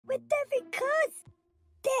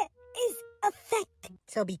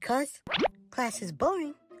So because class is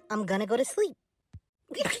boring, I'm gonna go to sleep.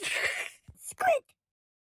 Squid,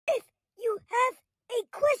 if you have a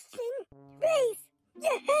question, raise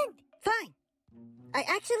your hand. Fine. I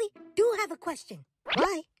actually do have a question.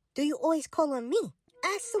 Why do you always call on me?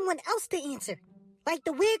 Ask someone else to answer. Like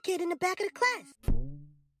the weird kid in the back of the class.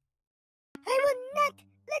 I will not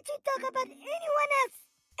let you talk about anyone else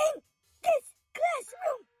in this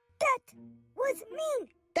classroom. That was mean.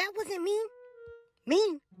 That wasn't mean.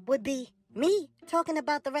 Mean would be me talking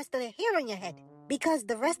about the rest of the hair on your head. Because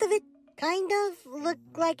the rest of it kind of look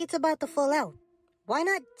like it's about to fall out. Why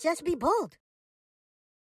not just be bald?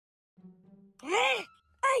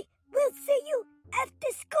 I will see you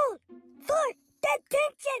after school for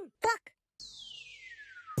detention. Fuck.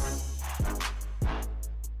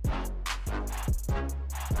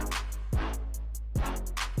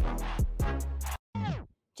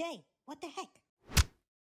 Jay, what the heck?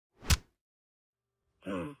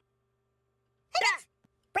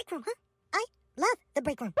 Break room, huh? I love the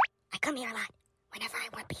break room. I come here a lot whenever I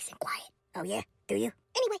want peace and quiet. Oh yeah? Do you?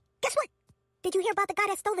 Anyway, guess what? Did you hear about the guy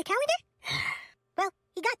that stole the calendar? Well,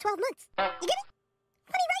 he got 12 months. You get it?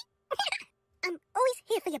 Funny, right? I'm always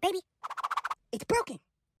here for you, baby. It's broken.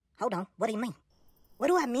 Hold on, what do you mean? What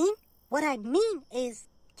do I mean? What I mean is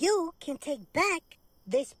you can take back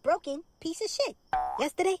this broken piece of shit.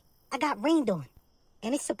 Yesterday, I got rained on.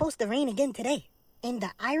 And it's supposed to rain again today. And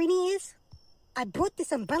the irony is, I brought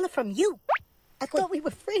this umbrella from you. I thought we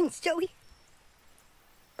were friends, Joey.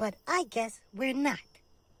 But I guess we're not.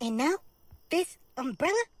 And now, this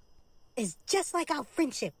umbrella is just like our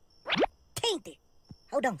friendship. Tainted.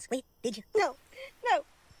 Hold on, sweet. Did you? No.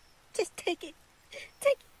 Just take it.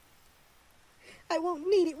 Take it. I won't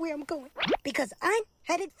need it where I'm going. Because I'm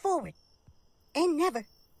headed forward. And never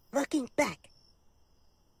looking back.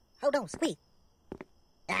 Hold on, sweet.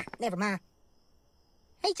 Never mind.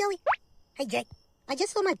 Hey, Joey. Hey, Jake. I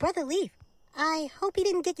just saw my brother leave. I hope he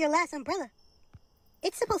didn't get your last umbrella.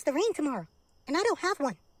 It's supposed to rain tomorrow, and I don't have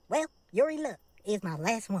one. Well, you're in luck. Here's my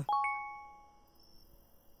last one.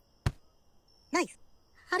 Nice.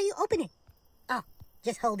 How do you open it? Oh,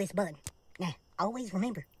 just hold this button. Now, always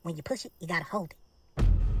remember, when you push it, you gotta hold it.